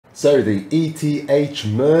So the ETH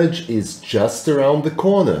merge is just around the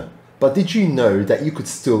corner. But did you know that you could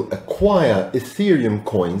still acquire Ethereum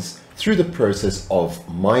coins through the process of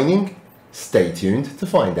mining? Stay tuned to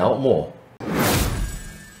find out more.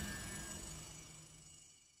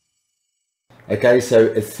 Okay, so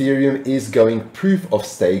Ethereum is going proof of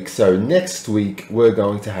stake. So next week we're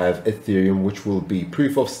going to have Ethereum, which will be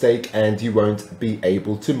proof of stake, and you won't be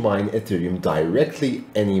able to mine Ethereum directly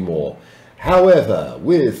anymore. However,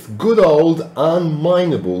 with good old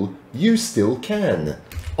UnMineable, you still can.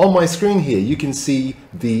 On my screen here, you can see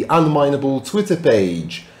the UnMineable Twitter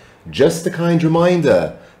page. Just a kind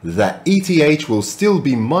reminder that ETH will still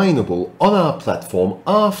be mineable on our platform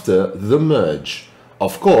after the merge.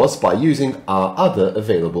 Of course, by using our other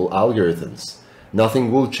available algorithms.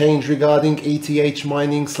 Nothing will change regarding ETH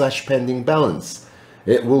mining / pending balance.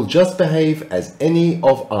 It will just behave as any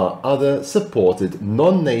of our other supported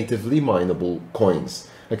non-natively mineable coins.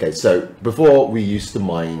 Okay, so before we used to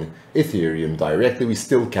mine Ethereum directly, we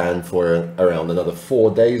still can for around another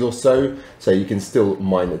 4 days or so. So you can still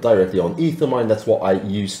mine it directly on Ethermine. That's what I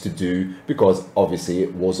used to do because obviously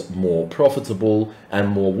it was more profitable and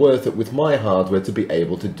more worth it with my hardware to be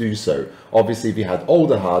able to do so. Obviously, if you had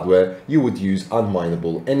older hardware, you would use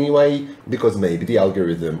UnMineable anyway because maybe the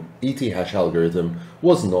algorithm, ETH algorithm,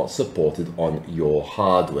 was not supported on your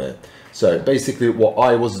hardware. So basically what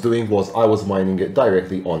I was doing was I was mining it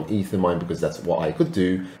directly on Ethermine because that's what I could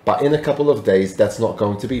do. But in a couple of days, that's not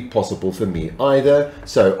going to be possible for me either.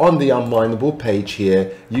 So on the UnMineable page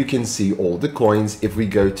here, you can see all the coins. If we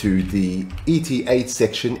go to the ETH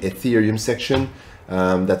section, Ethereum section,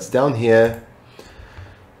 that's down here.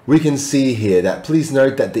 We can see here that please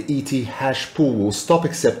note that the ETH hash pool will stop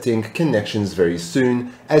accepting connections very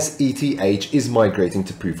soon as ETH is migrating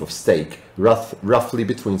to proof of stake, roughly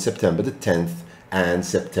between September the 10th and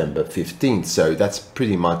September 15th. So that's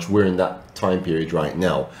pretty much, we're in that time period right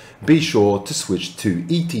now. Be sure to switch to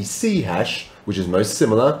ETC hash, which is most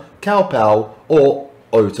similar, Cowpow or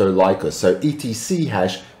Autolycus. So ETC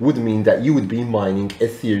hash would mean that you would be mining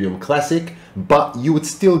Ethereum Classic, but you would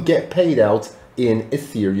still get paid out in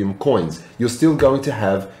Ethereum coins. You're still going to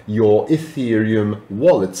have your Ethereum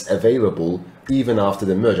wallets available even after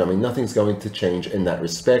the merge. I mean, nothing's going to change in that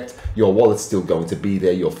respect. Your wallet's still going to be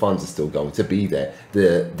there, your funds are still going to be there.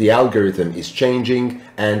 The algorithm is changing,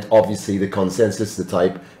 and obviously the consensus,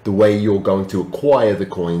 the way you're going to acquire the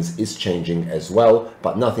coins is changing as well,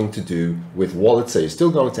 but nothing to do with wallets. So you're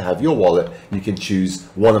still going to have your wallet. You can choose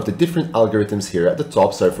one of the different algorithms here at the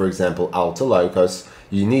top. So for example, Autolycus,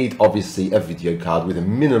 you need obviously a video card with a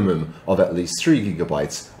minimum of at least 3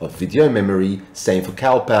 GB of video memory. Same for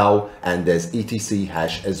Cowpow, and there's ETC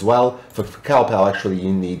hash as well. For Cowpow, actually,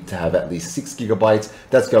 you need to have at least 6 GB.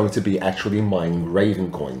 That's going to be actually mining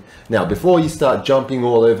Ravencoin. Now, before you start jumping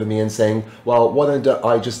all over me and saying, well, why don't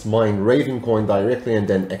I just mine Ravencoin directly and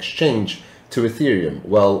then exchange to Ethereum?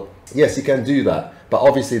 Well, yes, you can do that. But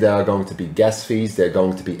obviously there are going to be gas fees, there are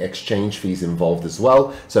going to be exchange fees involved as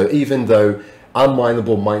well. So even though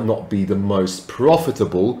UnMineable might not be the most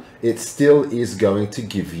profitable, it still is going to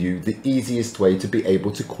give you the easiest way to be able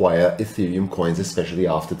to acquire Ethereum coins, especially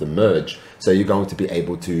after the merge. So you're going to be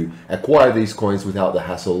able to acquire these coins without the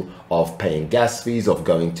hassle of paying gas fees, of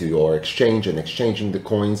going to your exchange and exchanging the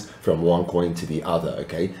coins from one coin to the other,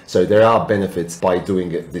 okay? So there are benefits by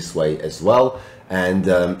doing it this way as well. And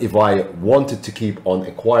if I wanted to keep on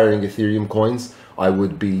acquiring Ethereum coins, I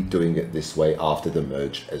would be doing it this way after the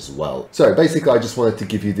merge as well. So basically, I just wanted to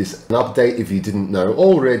give you this an update if you didn't know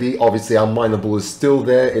already. Obviously, UnMineable is still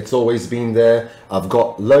there. It's always been there. I've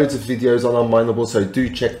got loads of videos on UnMineable, so do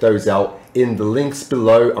check those out in the links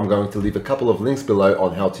below. I'm going to leave a couple of links below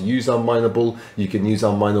on how to use UnMineable. You can use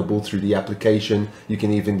UnMineable through the application. You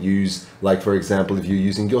can even use, like for example, if you're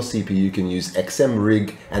using your CPU, you can use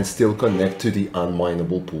XMRig and still connect to the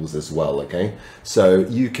UnMineable pools as well, okay? So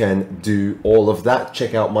you can do all of that.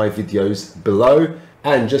 Check out my videos below.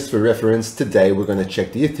 And just for reference, today we're going to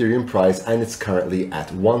check the Ethereum price, and it's currently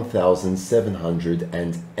at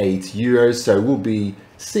 1,708 euros. So we'll be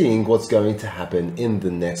seeing what's going to happen in the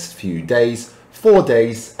next few days. 4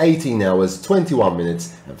 days, 18 hours, 21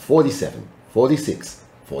 minutes, and 47, 46,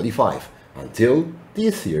 45 until the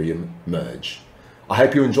Ethereum merge. I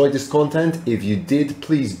hope you enjoyed this content. If you did,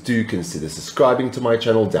 please do consider subscribing to my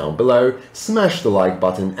channel down below, smash the like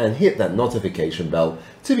button and hit that notification bell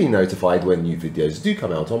to be notified when new videos do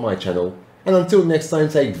come out on my channel. And until next time,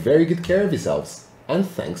 take very good care of yourselves, and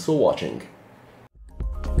thanks for watching.